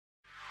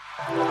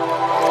Good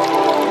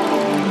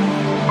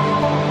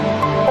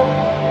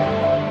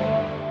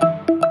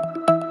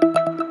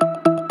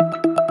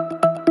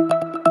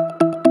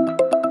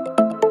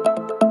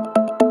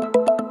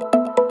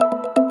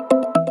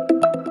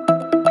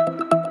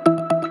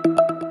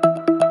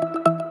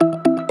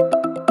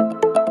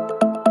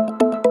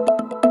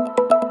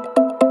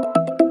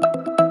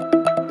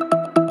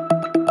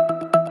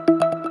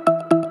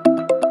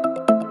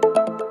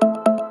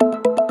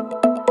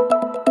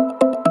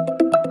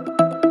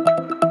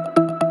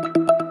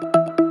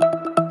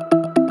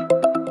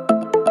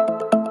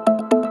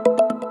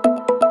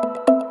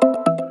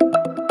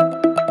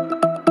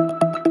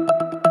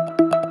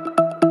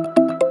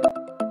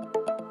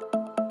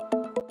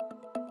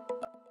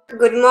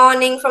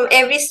morning from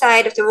every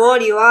side of the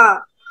world you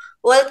are.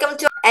 Welcome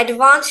to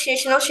advanced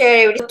session of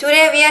sharEvery.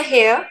 Today we are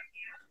here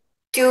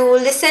to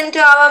listen to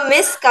our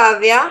Miss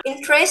Kavya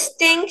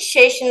interesting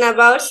session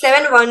about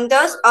 7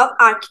 wonders of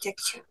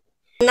architecture.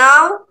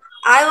 Now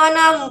I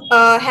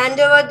wanna hand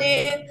over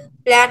the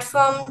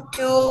platform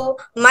to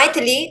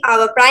Maithili,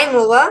 our prime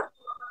mover,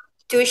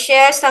 to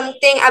share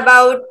something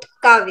about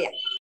Kavya.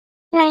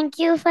 Thank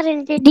you for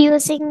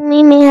introducing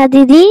me, Neha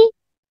Didi.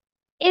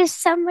 If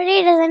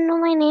somebody doesn't know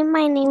my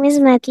name is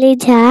Maithili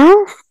Jha.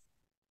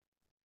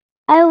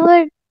 I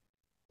would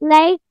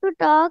like to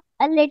talk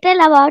a little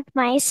about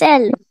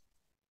myself.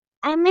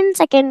 I'm in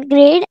second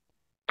grade.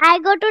 I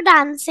go to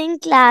dancing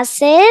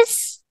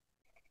classes.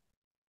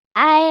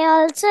 I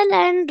also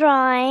learn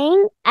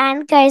drawing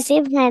and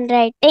cursive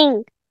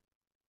handwriting.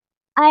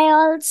 I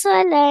also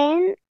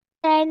learn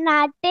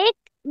Carnatic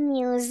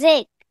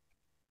music.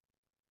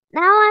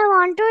 Now I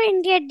want to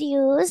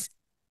introduce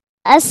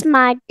a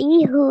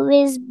smartie who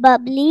is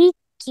bubbly,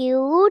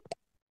 cute,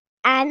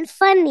 and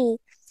funny.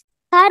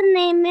 Her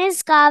name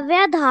is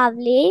KAVYA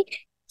DHAVLE.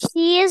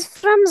 She is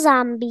from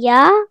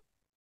Zambia.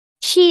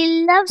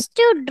 She loves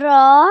to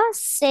draw,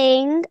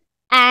 sing,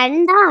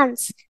 and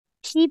dance.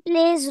 She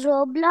plays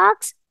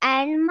Roblox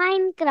and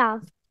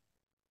Minecraft.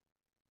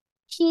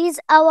 She is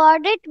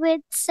awarded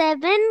with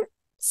 7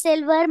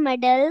 silver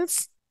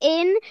medals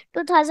in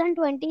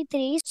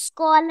 2023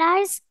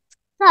 Scholars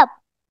Cup.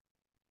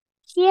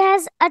 She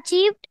has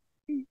achieved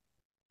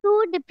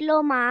 2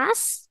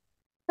 diplomas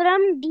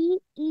from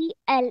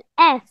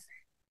DELF,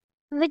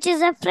 which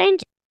is a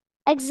French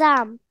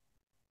exam.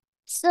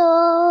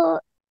 So,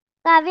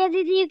 Kavya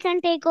Didi, you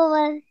can take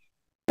over.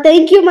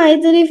 Thank you,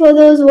 Maithili, for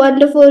those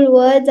wonderful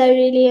words. I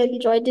really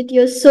enjoyed it.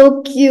 You're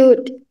so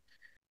cute.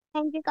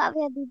 Thank you,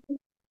 Kavya Didi.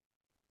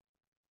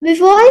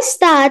 Before I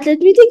start, let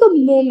me take a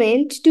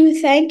moment to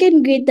thank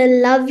and greet the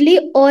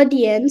lovely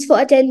audience for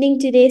attending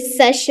today's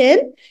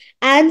session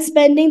and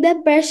spending their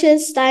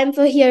precious time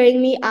for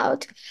hearing me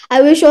out.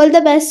 I wish all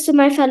the best to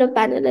my fellow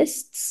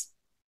panelists.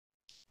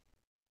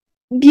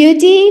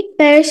 Beauty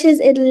perishes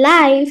in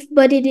life,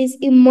 but it is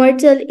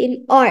immortal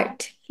in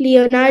art.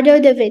 Leonardo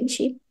da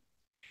Vinci.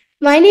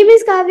 My name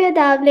is KAVYA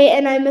DHAVLE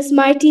and I'm a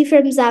smartie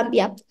from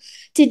Zambia.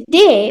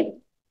 Today,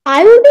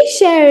 I will be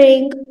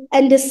sharing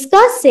and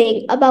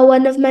discussing about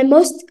one of my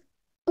most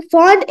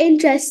fond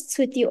interests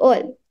with you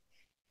all.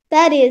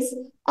 That is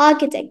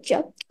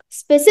architecture.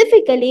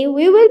 Specifically,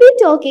 we will be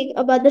talking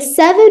about the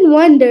 7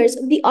 wonders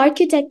of the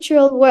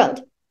architectural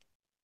world.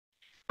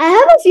 I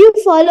have a few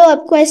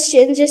follow-up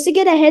questions just to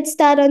get a head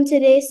start on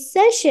today's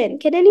session.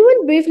 Can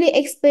anyone briefly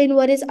explain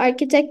what is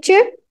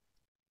architecture?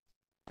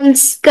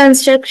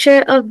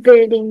 Construction of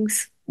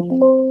buildings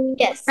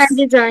Yes. and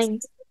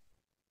designs.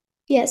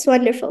 Yes,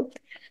 wonderful.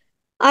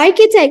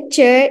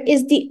 Architecture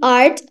is the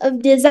art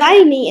of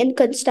designing and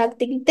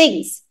constructing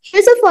things.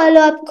 Here's a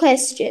follow-up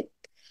question.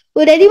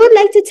 Would anyone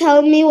like to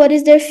tell me what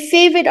is their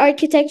favorite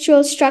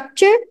architectural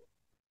structure?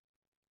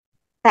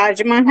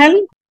 Taj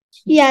Mahal.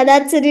 Yeah,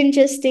 that's an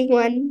interesting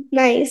one.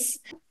 Nice.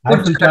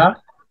 Eiffel Tower.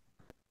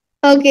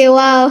 Okay,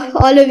 wow.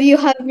 All of you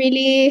have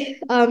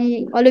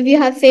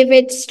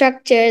favorite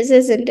structures,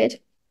 isn't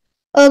it?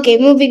 Okay,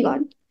 moving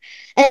on.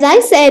 As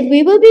I said,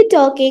 we will be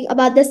talking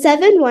about the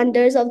 7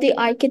 wonders of the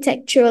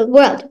architectural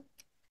world.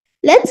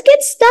 Let's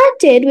get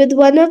started with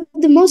one of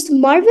the most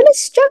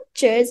marvelous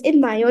structures in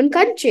my own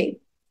country,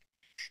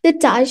 the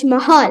Taj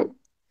Mahal.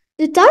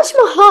 The Taj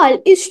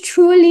Mahal is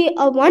truly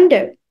a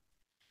wonder,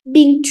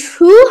 being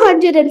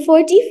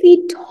 240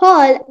 feet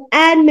tall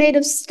and made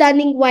of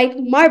stunning white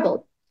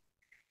marble.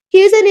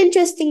 Here's an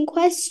interesting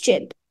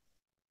question,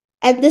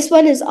 and this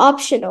one is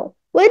optional.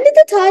 When did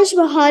the Taj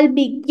Mahal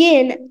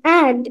begin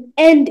and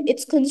end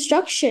its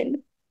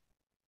construction?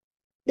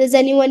 Does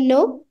anyone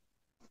know?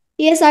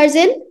 Yes,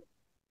 Arzin?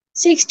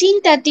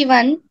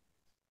 1631.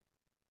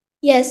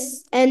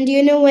 Yes, and do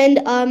you know when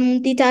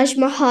the Taj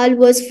Mahal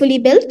was fully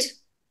built?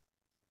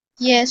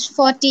 Yes,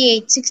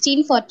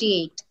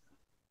 1648.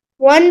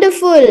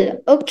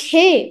 Wonderful.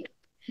 Okay.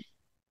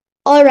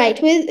 All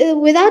right.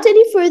 Without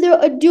any further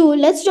ado,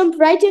 let's jump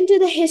right into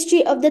the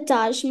history of the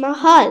Taj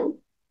Mahal.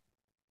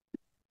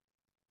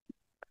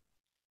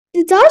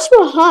 The Taj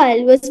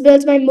Mahal was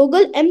built by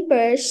Mughal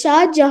Emperor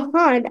Shah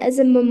Jahan as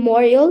a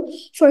memorial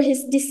for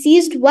his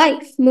deceased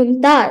wife,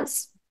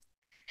 Mumtaz.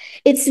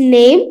 Its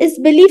name is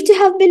believed to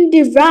have been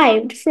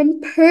derived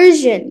from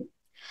Persian.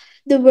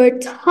 The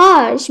word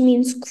Taj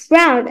means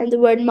crown and the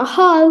word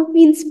Mahal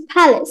means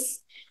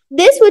palace.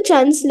 This would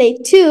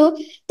translate to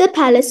the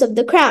palace of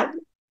the crown.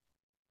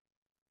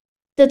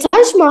 The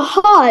Taj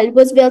Mahal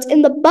was built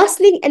in the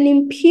bustling and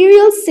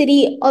imperial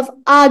city of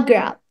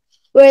Agra,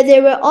 where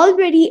there were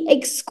already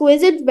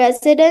exquisite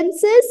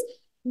residences,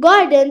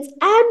 gardens,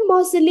 and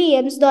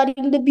mausoleums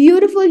dotting the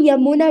beautiful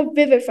Yamuna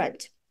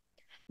riverfront.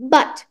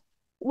 But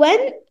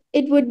when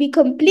it would be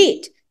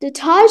complete, the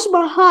Taj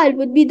Mahal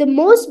would be the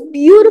most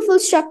beautiful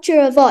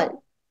structure of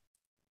all.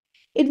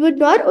 It would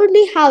not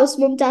only house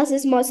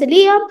Mumtaz's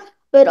mausoleum,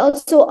 but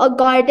also a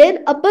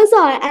garden, a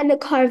bazaar, and a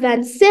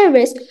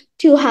caravanserais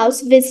to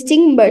house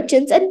visiting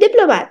merchants and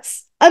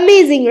diplomats.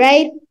 Amazing,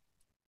 right?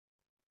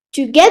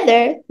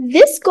 Together,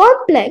 this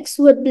complex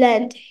would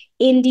blend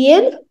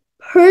Indian,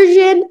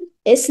 Persian,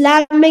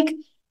 Islamic,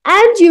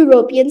 and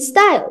European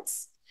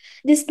styles,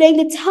 displaying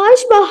the Taj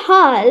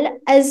Mahal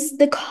as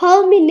the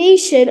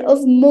culmination of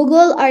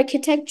Mughal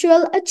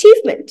architectural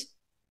achievement.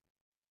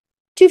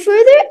 To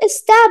further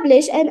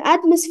establish an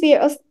atmosphere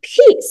of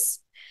peace,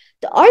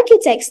 the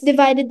architects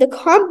divided the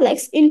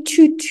complex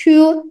into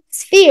two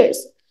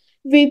spheres,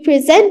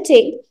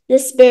 representing the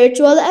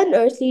spiritual and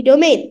earthly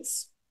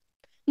domains.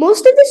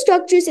 Most of the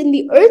structures in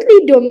the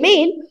earthly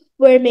domain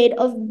were made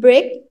of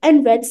brick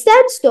and red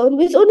sandstone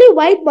with only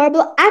white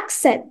marble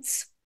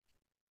accents.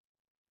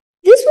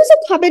 This was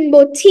a common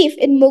motif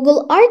in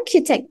Mughal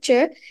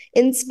architecture,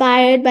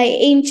 inspired by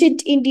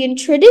ancient Indian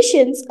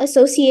traditions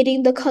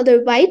associating the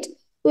color white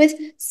with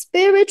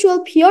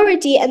spiritual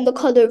purity and the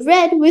color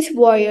red with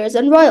warriors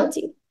and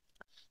royalty.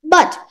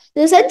 But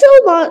the central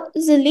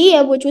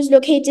mausoleum, which was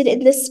located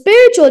in the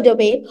spiritual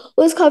domain,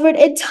 was covered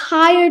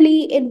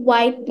entirely in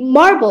white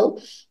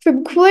marble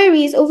from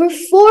quarries over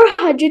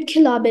 400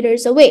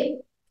 kilometers away.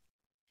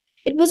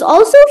 It was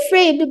also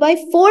framed by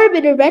four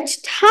minaret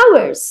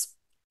towers.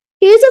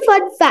 Here's a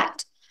fun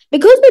fact.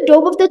 Because the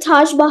dome of the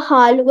Taj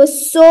Mahal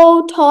was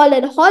so tall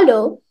and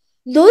hollow,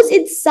 those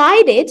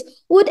inside it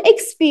would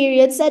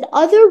experience an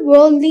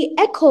otherworldly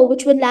echo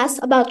which would last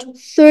about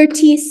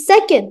 30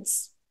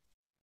 seconds.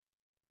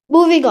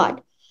 Moving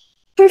on.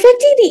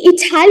 Perfecting the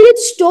Italian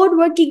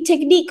stoneworking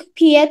technique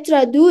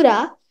pietra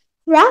dura,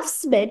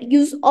 craftsmen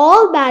use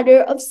all manner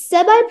of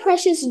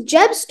semi-precious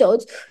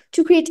gemstones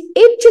to create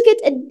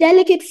intricate and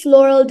delicate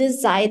floral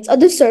designs on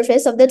the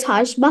surface of the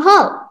Taj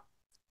Mahal.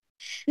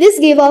 This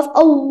gave off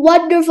a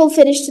wonderful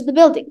finish to the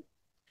building.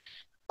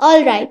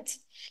 Alright,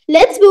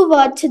 let's move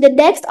on to the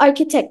next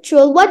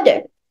architectural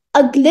wonder.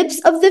 A glimpse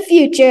of the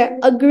future,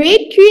 a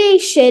great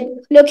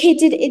creation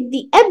located in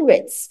the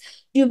Emirates,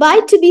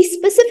 Dubai to be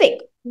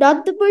specific,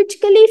 not the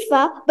Burj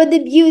Khalifa, but the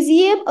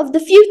Museum of the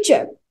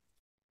Future.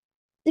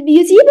 The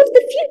Museum of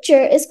the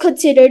Future is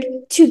considered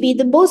to be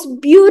the most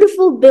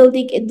beautiful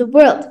building in the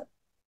world.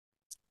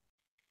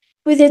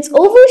 With its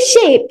oval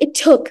shape, it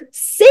took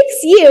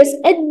 6 years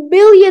and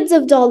millions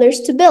of dollars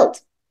to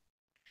build.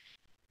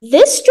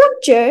 This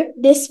structure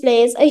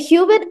displays a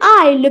human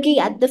eye looking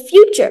at the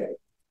future.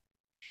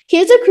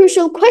 Here's a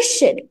crucial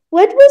question.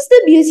 When was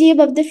the Museum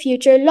of the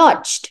Future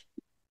launched?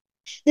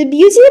 The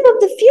Museum of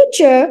the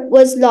Future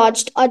was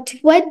launched on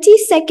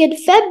 22nd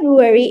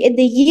February in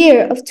the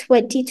year of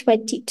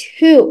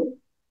 2022.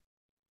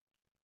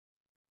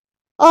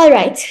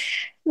 Alright,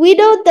 we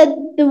know that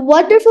the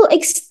wonderful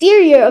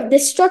exterior of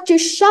this structure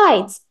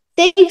shines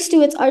thanks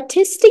to its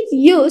artistic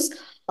use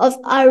of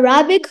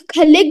Arabic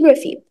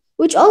calligraphy,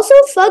 which also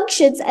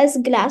functions as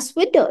glass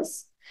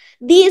windows.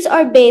 These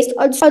are based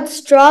on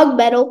strong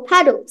metal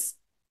panels.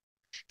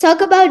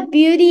 Talk about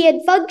beauty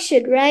and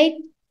function, right?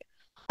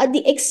 On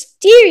the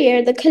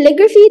exterior, the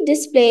calligraphy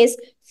displays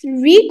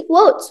 3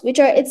 quotes which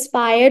are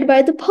inspired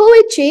by the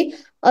poetry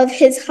of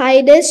His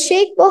Highness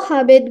Sheikh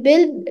Mohammed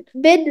bin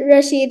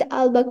Rashid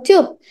Al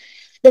Maktoum,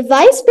 the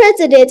Vice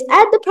President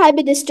and the Prime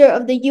Minister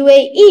of the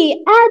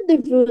UAE and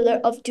the ruler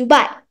of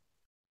Dubai.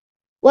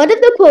 One of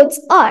the quotes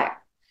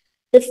are,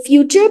 "The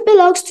future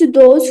belongs to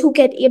those who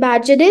can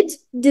imagine it,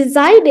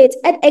 design it,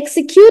 and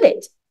execute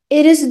it.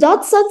 It is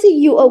not something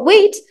you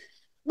await,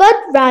 but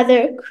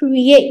rather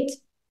create."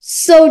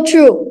 So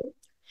true.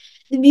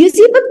 The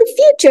Museum of the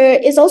Future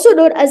is also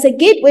known as a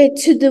gateway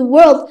to the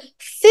world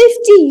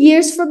 50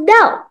 years from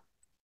now.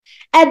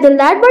 And the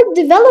landmark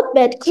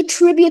development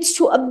contributes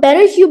to a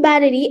better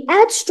humanity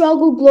and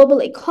stronger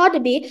global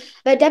economy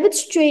by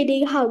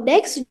demonstrating how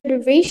next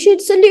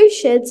generation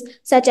solutions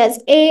such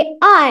as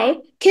AI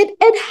can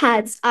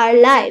enhance our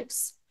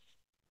lives.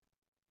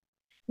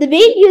 The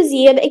main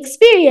museum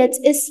experience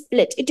is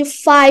split into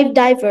 5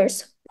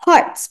 diverse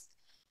parts.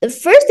 The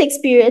first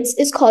experience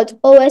is called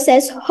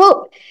OSS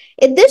Hope.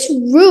 In this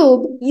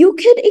room, you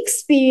can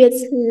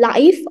experience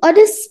life on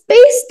a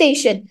space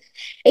station,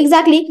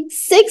 exactly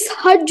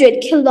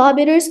 600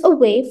 kilometers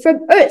away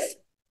from Earth.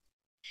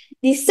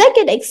 The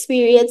second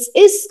experience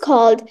is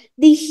called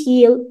the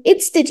HEAL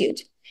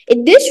Institute.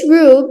 In this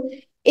room,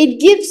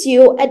 It gives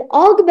you an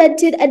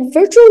augmented and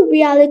virtual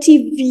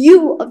reality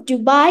view of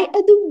Dubai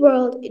and the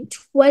world in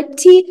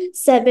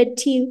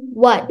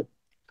 2071.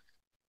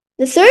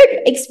 The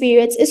third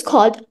experience is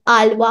called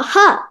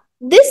Al-Waha.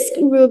 This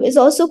room is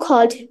also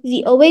called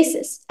the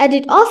Oasis, and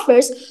it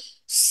offers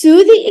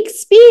soothing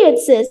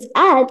experiences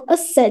and a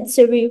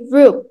sensory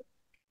room.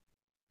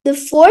 The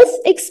fourth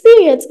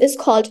experience is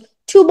called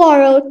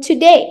Tomorrow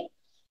Today.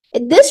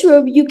 In this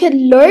room, you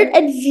can learn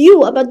and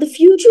view about the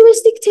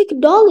futuristic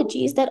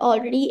technologies that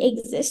already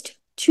exist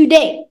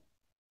today.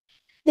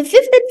 The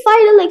fifth and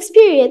final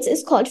experience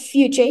is called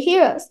Future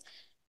Heroes.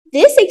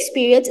 This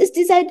experience is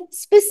designed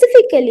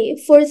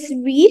specifically for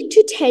 3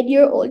 to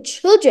 10-year-old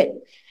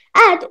children,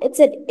 and it's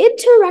an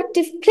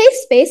interactive play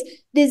space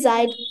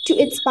designed to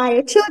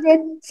inspire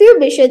children through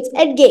missions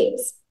and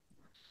games.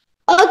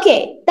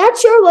 Okay, that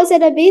sure was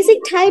an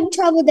amazing time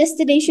travel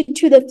destination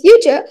to the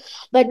future,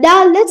 but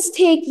now let's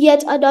take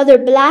yet another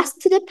blast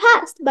to the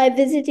past by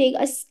visiting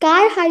a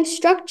sky high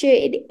structure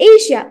in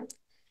Asia,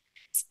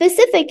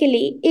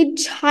 specifically in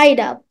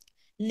China.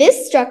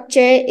 This structure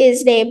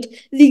is named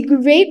the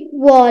Great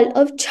Wall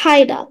of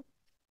China.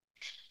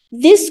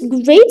 This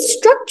great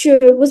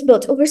structure was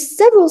built over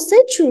several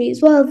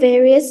centuries while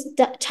various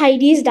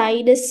Chinese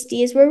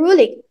dynasties were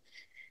ruling.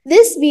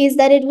 This means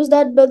that it was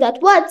not built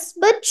at once,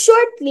 but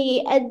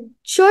shortly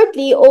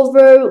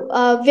over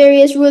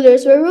various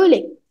rulers were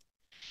ruling.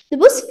 The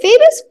most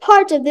famous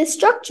part of this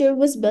structure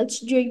was built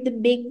during the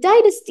Ming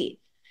Dynasty,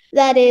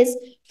 that is,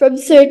 from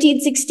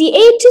 1368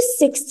 to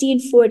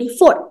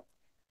 1644.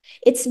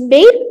 Its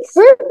main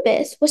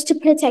purpose was to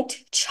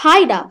protect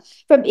China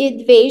from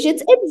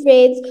invasions and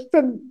raids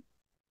from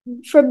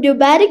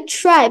nomadic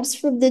tribes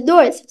from the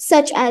north,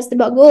 such as the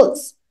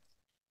Mongols.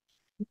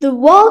 The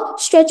wall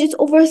stretches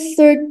over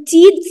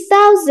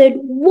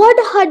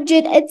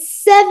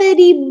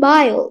 13,170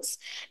 miles,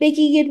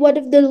 making it one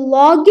of the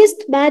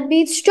longest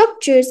man-made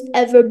structures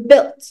ever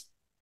built.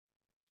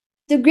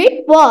 The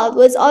Great Wall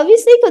was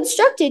obviously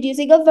constructed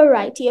using a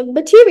variety of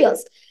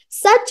materials,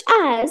 such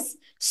as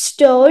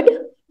stone,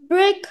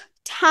 brick,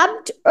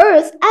 tamped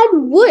earth,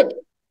 and wood.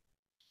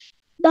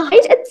 The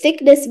height and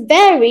thickness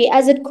vary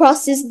as it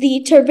crosses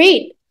the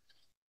terrain,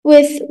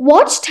 with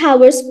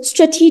watchtowers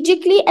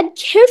strategically and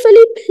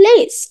carefully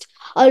placed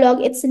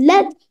along its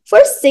length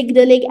for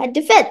signaling and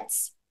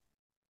defense.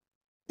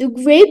 The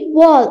Great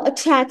Wall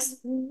attracts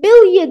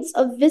millions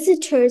of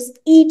visitors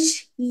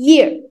each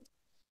year.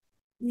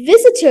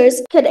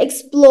 Visitors can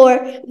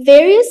explore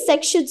various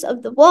sections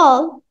of the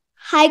wall,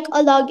 hike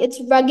along its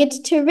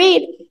rugged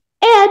terrain,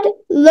 and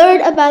learn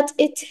about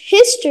its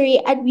history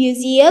at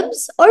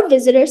museums or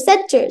visitor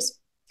centers.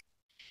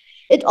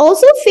 It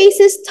also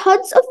faces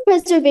tons of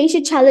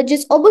preservation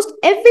challenges almost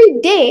every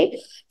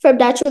day, from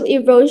natural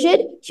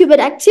erosion, human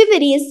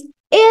activities,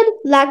 and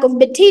lack of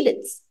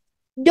maintenance.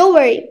 Don't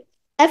worry,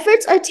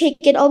 efforts are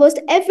taken almost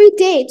every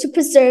day to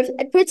preserve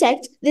and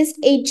protect this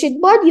ancient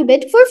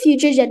monument for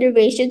future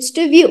generations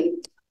to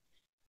view.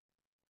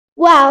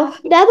 Wow,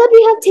 now that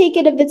we have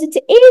taken a visit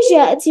to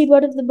Asia and seen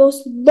one of the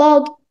most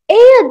long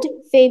and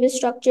famous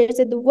structures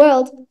in the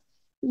world,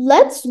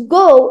 let's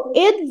go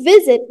and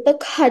visit the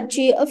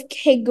country of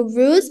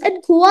kangaroos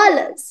and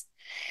koalas,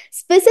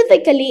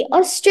 specifically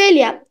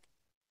Australia.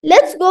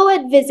 Let's go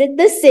and visit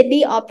the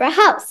Sydney Opera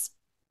House.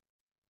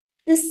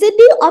 The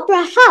Sydney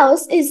Opera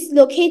House is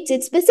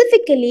located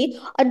specifically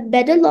on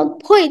Bennelong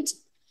Point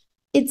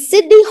in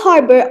Sydney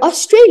Harbour,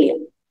 Australia.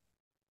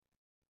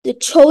 The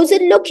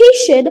chosen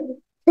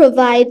location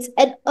provides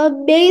an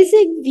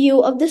amazing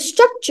view of the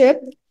structure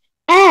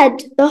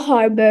and the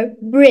harbour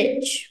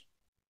bridge.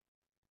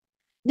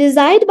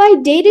 Designed by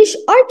Danish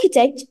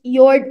architect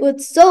Jørn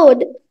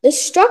Utzon, the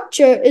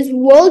structure is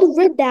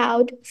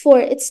world-renowned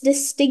for its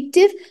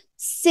distinctive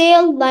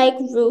sail-like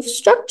roof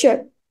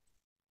structure.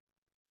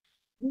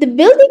 The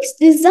building's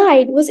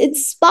design was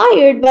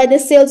inspired by the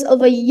sails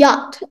of a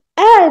yacht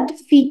and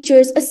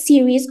features a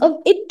series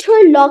of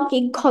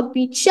interlocking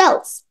concrete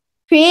shells.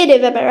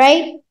 Creative, am I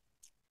right?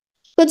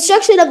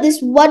 Construction of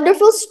this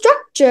wonderful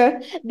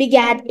structure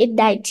began in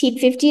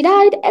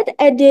 1959 and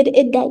ended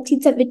in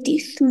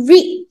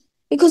 1973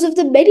 because of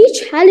the many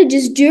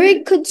challenges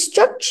during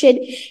construction,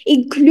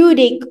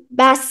 including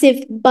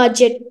massive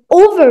budget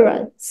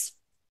overruns.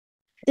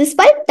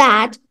 Despite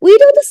that, we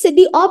know the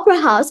Sydney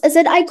Opera House as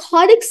an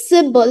iconic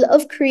symbol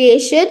of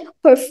creation,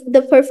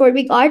 the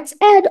performing arts,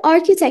 and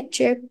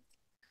architecture.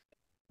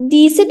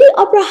 The Sydney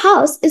Opera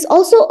House is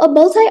also a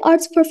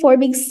multi-arts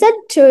performing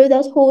center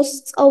that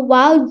hosts a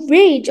wide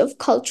range of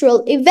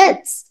cultural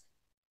events,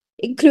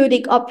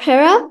 including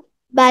opera,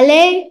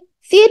 ballet,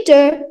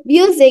 theater,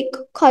 music,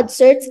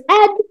 concerts,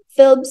 and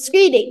film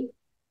screening.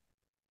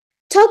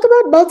 Talk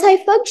about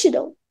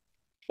multifunctional.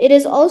 It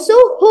is also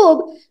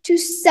home to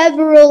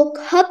several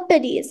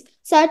companies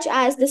such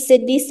as the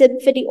Sydney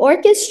Symphony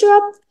Orchestra,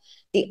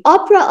 the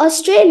Opera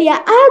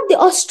Australia, and the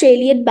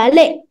Australian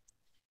Ballet.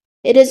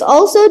 It is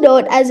also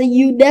known as a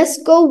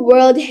UNESCO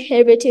World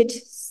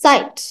Heritage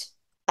Site.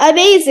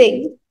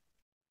 Amazing!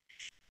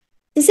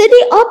 The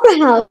Sydney Opera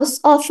House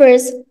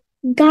offers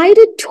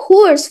guided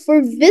tours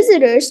for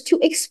visitors to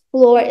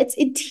explore its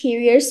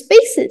interior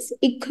spaces,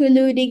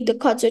 including the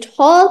concert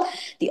hall,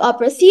 the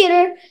opera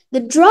theater, the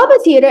drama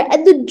theater,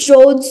 and the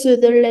Joan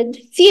Sutherland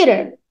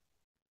Theater.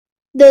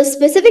 The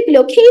specific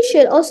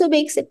location also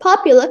makes it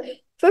popular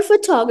for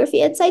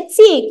photography and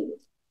sightseeing.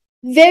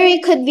 Very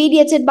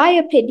convenient, in my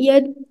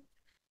opinion.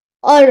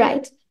 All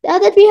right, now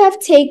that we have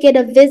taken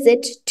a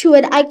visit to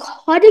an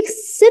iconic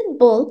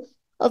symbol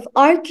of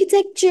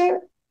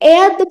architecture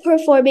and the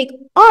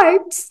performing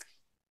arts,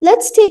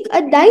 let's take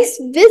a nice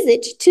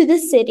visit to the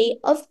city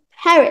of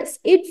Paris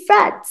in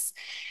France.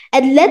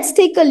 And let's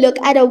take a look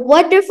at a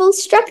wonderful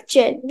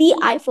structure, the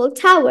Eiffel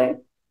Tower.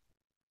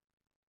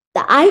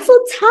 The Eiffel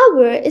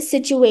Tower is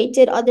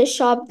situated on the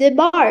Champ de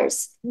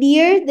Mars,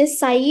 near the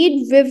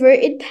Seine River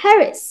in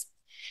Paris.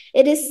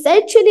 It is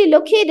centrally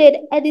located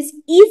and is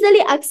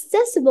easily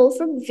accessible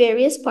from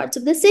various parts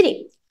of the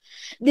city.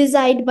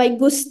 Designed by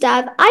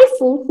Gustave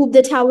Eiffel, whom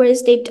the tower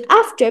is named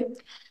after,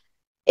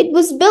 it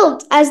was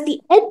built as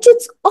the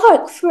entrance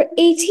arc for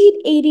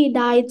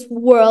 1889's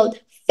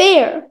World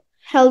Fair,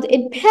 held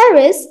in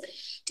Paris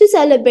to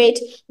celebrate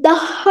the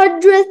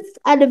 100th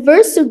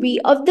anniversary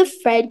of the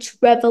French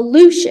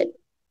Revolution.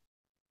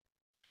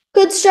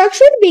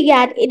 Construction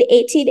began in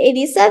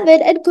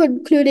 1887 and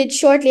concluded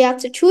shortly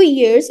after 2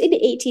 years in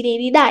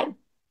 1889.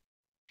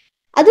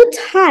 At the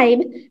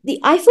time, the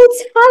Eiffel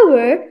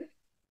Tower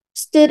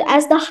stood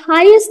as the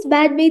highest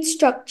man-made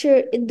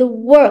structure in the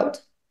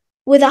world,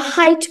 with a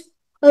height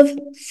of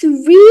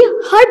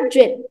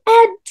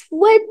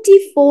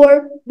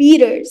 324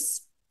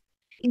 meters,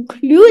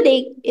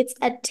 including its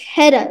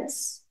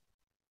antennas.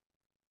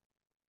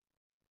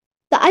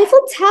 The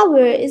Eiffel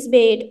Tower is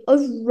made of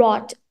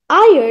wrought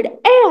iron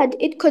and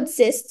it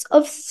consists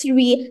of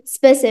 3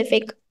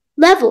 specific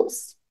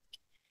levels,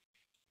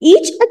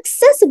 each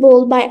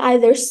accessible by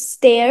either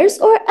stairs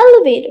or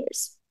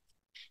elevators.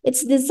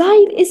 Its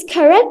design is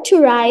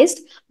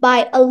characterized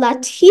by a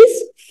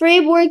lattice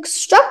framework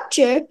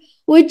structure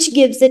which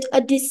gives it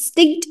a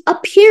distinct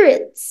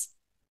appearance.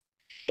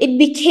 It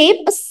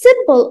became a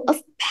symbol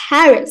of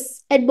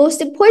Paris and,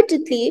 most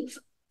importantly,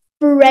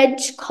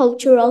 French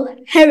cultural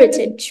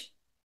heritage.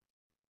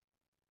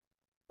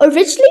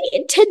 Originally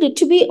intended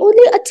to be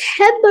only a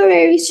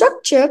temporary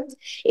structure,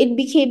 it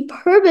became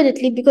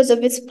permanently because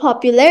of its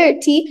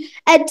popularity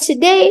and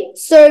today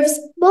serves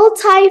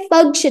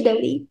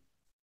multifunctionally.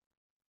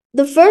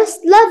 The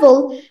first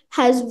level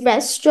has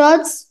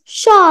restaurants,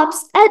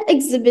 shops, and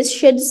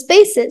exhibition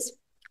spaces.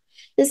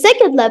 The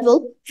second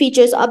level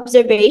features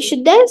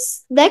observation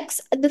decks,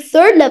 and the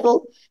third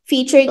level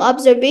featuring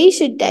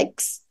observation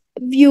decks,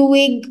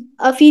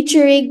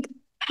 featuring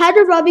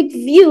panoramic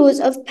views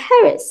of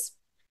Paris.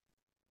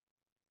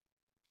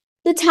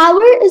 The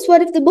tower is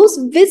one of the most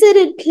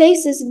visited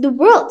places in the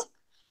world,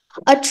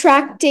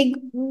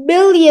 attracting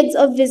millions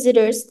of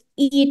visitors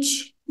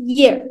each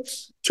year.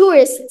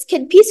 Tourists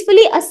can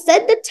peacefully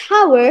ascend the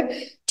tower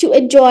to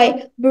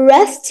enjoy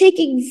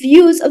breathtaking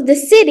views of the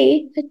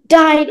city,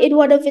 dine in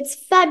one of its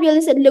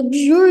fabulous and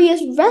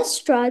luxurious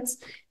restaurants,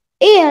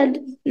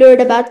 and learn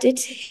about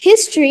its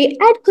history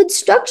and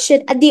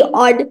construction at the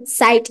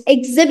on-site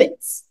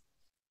exhibits.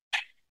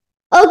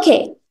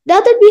 Okay, now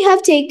that we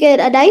have taken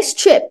a nice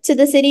trip to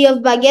the city of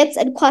baguettes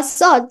and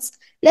croissants,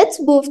 let's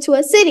move to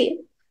a city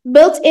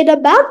built in a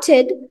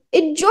mountain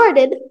in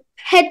Jordan,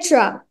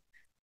 Petra.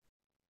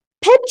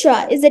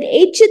 Petra is an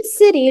ancient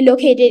city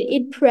located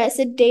in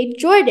present-day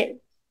Jordan,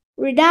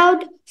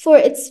 renowned for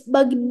its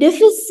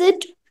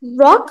magnificent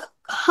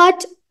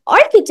rock-cut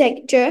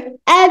architecture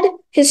and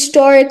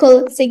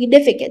historical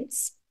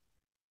significance.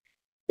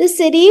 The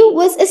city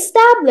was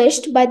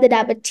established by the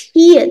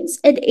Nabateans,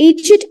 an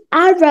ancient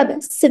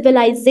Arab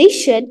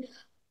civilization,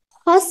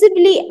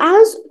 possibly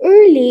as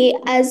early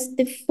as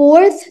the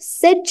 4th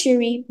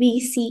century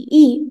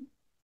BCE.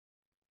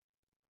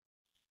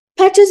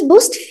 Petra's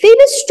most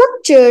famous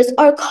structures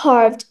are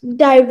carved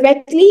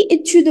directly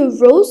into the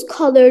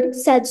rose-colored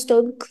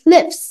sandstone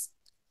cliffs,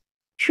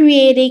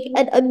 creating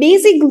an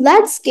amazing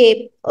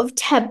landscape of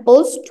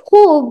temples,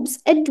 tombs,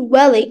 and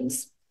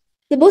dwellings.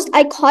 The most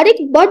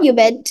iconic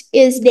monument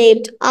is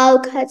named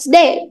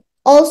Al-Qasneh,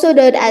 also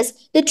known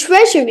as the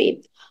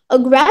Treasury, a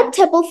grand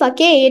temple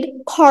facade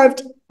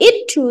carved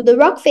into the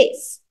rock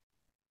face.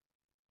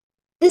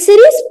 The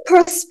city's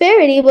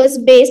prosperity was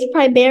based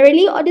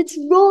primarily on its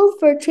role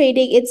for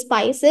trading in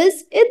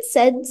spices,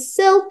 incense,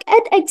 silk,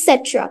 and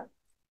etc.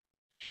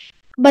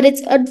 But its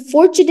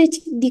unfortunate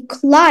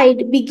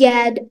decline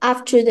began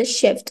after the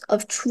shift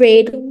of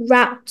trade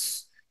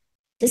routes.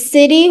 The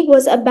city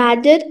was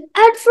abandoned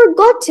and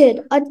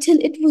forgotten until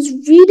it was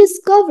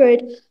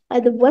rediscovered by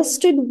the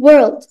Western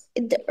world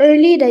in the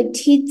early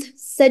 19th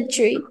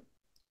century.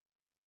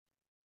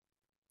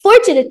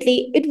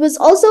 Fortunately, it was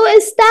also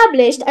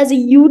established as a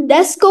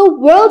UNESCO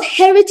World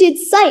Heritage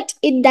Site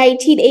in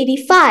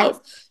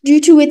 1985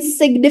 due to its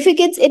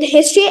significance in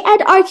history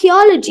and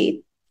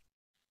archaeology.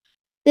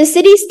 The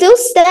city still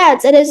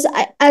stands as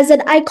an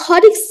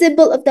iconic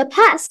symbol of the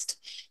past,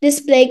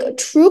 displaying a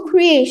true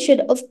creation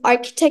of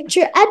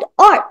architecture and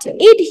art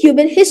in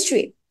human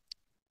history.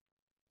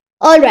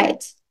 All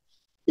right,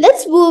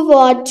 let's move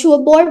on to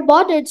a more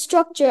modern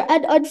structure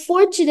and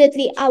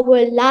unfortunately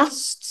our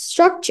last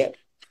structure,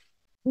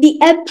 the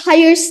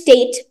Empire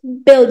State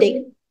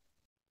Building.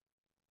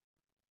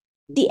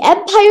 The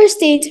Empire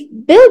State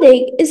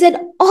Building is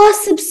an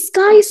awesome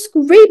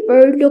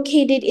skyscraper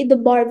located in the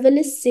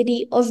marvelous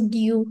city of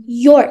New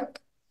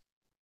York.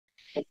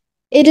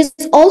 It is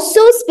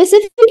also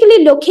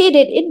specifically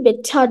located in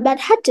Midtown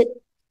Manhattan.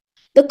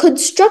 The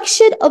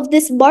construction of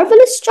this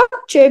marvelous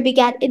structure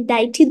began in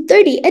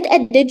 1930 and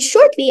ended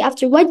shortly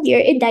after 1 year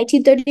in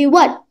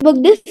 1931.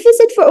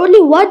 Magnificent for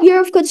only 1 year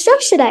of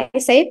construction, I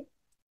say.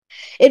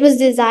 It was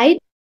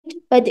designed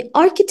by the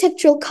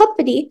architectural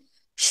company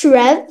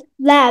Shreve,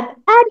 Lamb,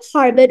 and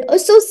Harmon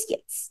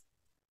Associates.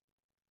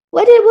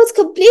 When it was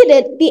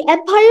completed, the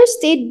Empire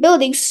State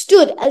Building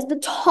stood as the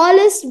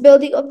tallest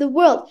building of the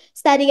world,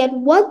 standing at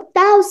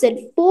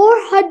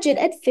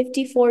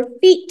 1,454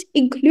 feet,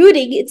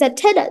 including its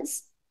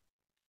antennas.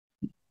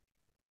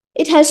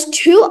 It has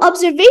two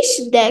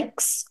observation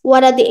decks,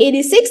 one on the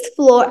 86th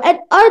floor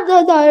and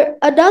another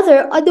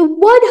on the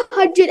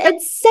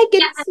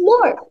 102nd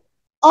floor.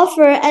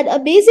 Offer an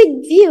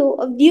amazing view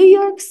of New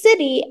York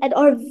City and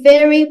are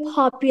very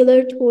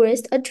popular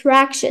tourist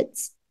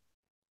attractions.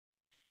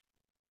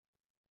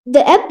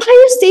 The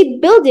Empire State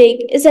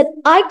Building is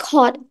an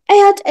icon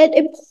and an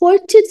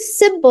important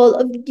symbol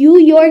of New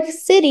York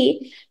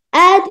City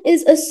and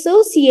is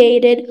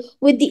associated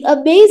with the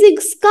amazing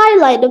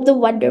skyline of the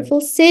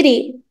wonderful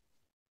city.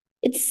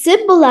 It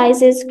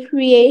symbolizes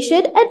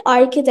creation and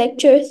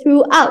architecture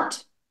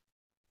throughout.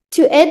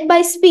 To end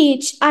my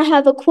speech, I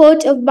have a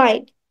quote of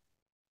mine.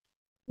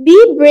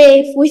 Be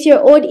brave with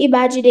your own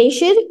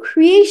imagination,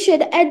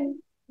 creation, and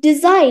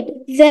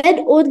design.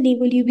 Then only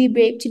will you be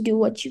brave to do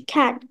what you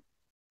can.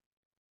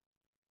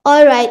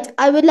 All right,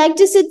 I would like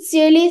to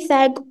sincerely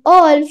thank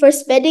all for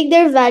spending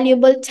their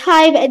valuable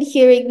time and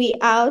hearing me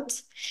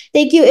out.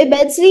 Thank you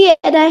immensely,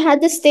 and I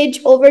hand the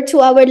stage over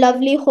to our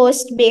lovely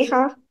host,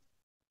 Meha.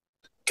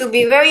 To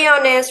be very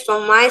honest,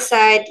 from my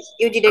side,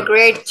 you did a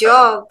great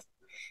job.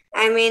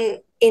 I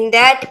mean, in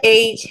that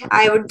age,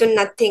 I would do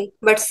nothing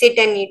but sit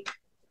and eat.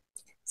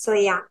 So,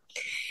 yeah.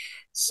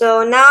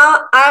 So,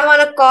 now I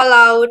want to call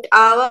out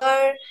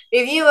our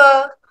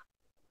reviewer,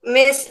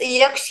 Miss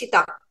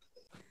Yakshita.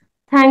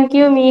 Thank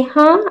you,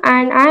 Meha.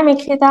 And I'm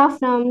𝐀𝐫𝐜𝐡𝐢𝐭𝐞𝐜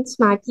from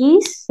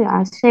SmArTiEs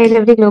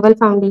ShArevery Global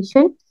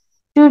Foundation.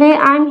 Today,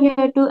 I'm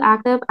here to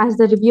act up as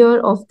the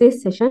reviewer of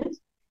this session.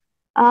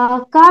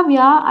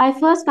 Kavya, I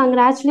first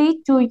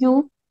congratulate to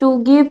you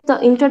to give the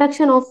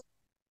introduction of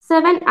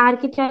 7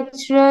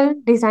 architectural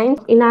designs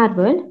in our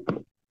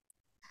world.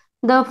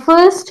 The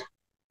first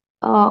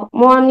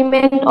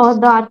monument or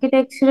the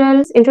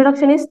architectural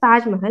introduction is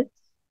Taj Mahal.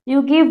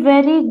 You give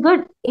very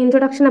good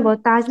introduction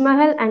about Taj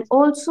Mahal, and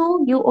also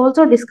you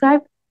also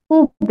described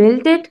who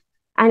built it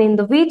and in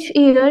the which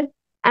year,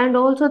 and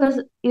also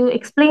you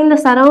explain the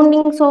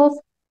surroundings of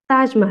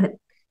Taj Mahal,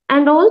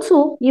 and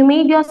also you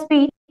made your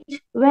speech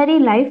very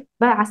live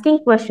by asking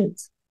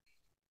questions.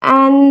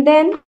 And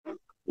then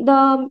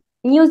the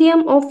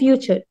Museum of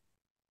Future,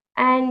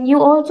 and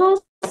you also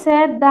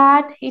said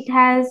that it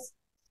has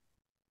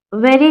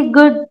very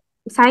good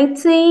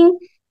sightseeing,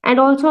 and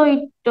also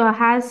it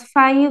has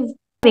 5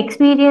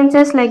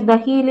 experiences like the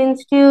Heal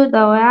Institute,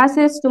 the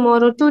Oasis,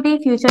 Tomorrow, Today,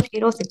 Future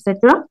Heroes,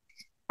 etc.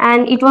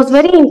 And it was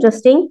very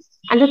interesting.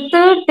 And the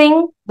third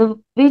thing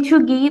which you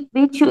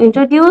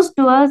introduced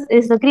to us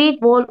is the Great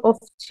Wall of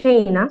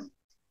China.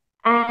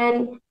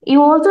 And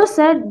you also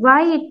said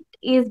why it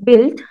is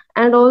built,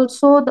 and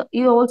also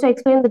you also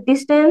explained the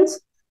distance,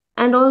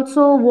 and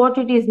also what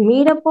it is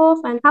made up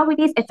of and how it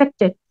is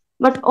affected.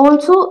 But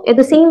also in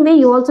the same way,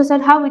 you also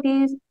said how it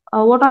is,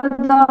 what are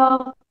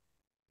the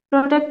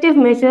protective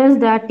measures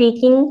they are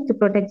taking to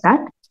protect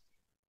that,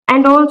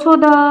 and also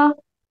the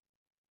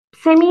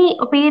semi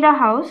opera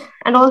house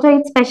and also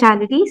its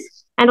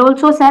specialities, and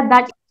also said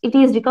that it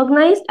is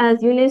recognized as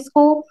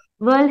UNESCO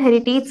World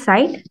Heritage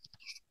Site.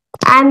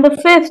 And the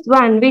fifth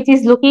one, which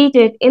is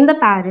located in the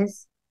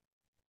Paris,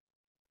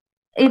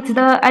 it's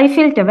the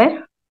Eiffel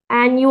Tower.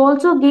 And you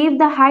also gave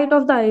the height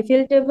of the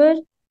Eiffel Tower,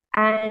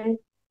 and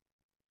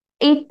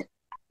it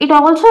it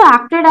also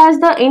acted as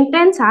the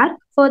entrance arc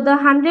for the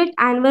 100th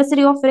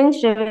anniversary of French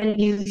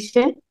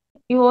Revolution.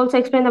 You also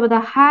explained about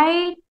the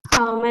height,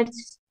 how much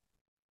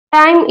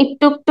time it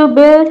took to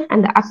build,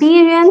 and the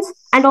appearance,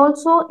 and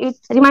also it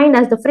reminds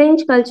us the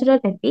French cultural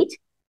heritage.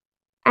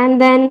 And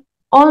then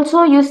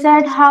also you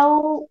said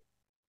how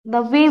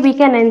the way we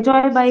can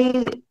enjoy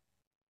by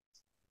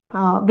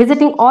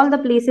visiting all the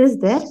places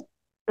there,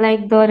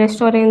 like the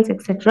restaurants,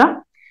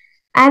 etc.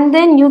 And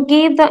then you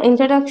gave the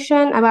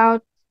introduction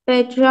about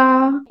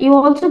Petra. You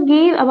also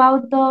gave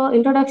about the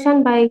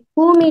introduction by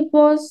whom it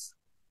was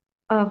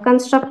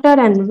constructed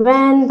and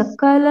when, the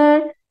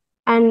color,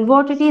 and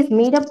what it is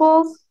made up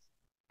of.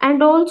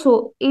 And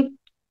also it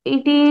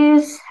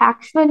is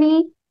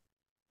actually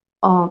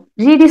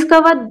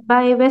rediscovered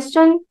by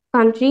Western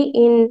country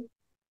in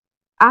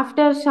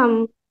after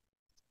some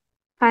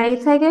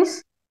fights, I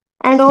guess.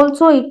 And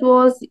also, it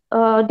was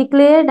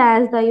declared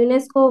as the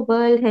UNESCO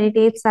World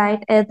Heritage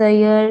Site at the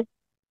year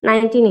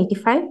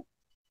 1985.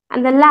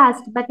 And the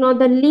last but not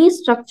the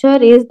least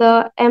structure is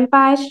the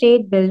Empire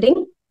State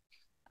Building.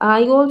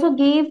 You also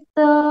gave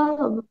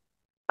the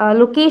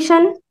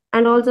location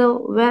and also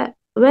where,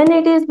 when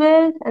it is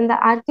built and the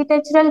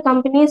architectural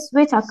companies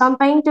which are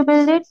combined to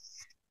build it.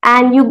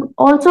 And you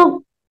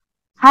also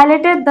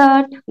highlighted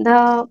that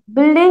the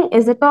building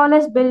is the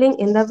tallest building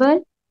in the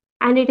world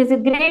and it is a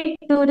great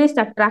tourist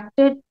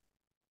attracted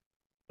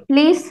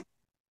place.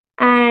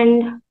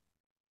 And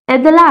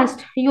at the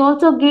last, you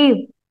also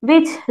gave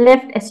which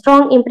left a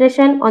strong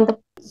impression on the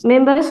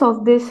members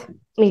of this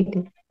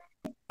meeting.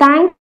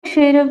 Thank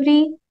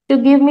ShAREvery to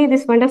give me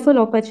this wonderful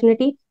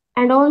opportunity.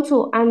 And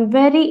also, I'm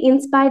very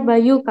inspired by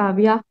you,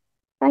 Kavya.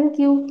 Thank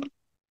you.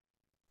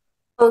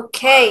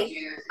 Okay,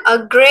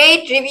 a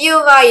great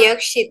review by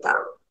Yakshita.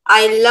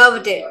 I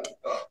loved it.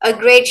 A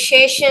great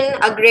session,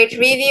 a great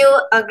review,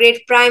 a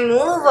great prime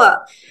mover.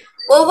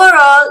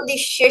 Overall, the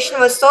session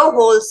was so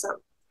wholesome.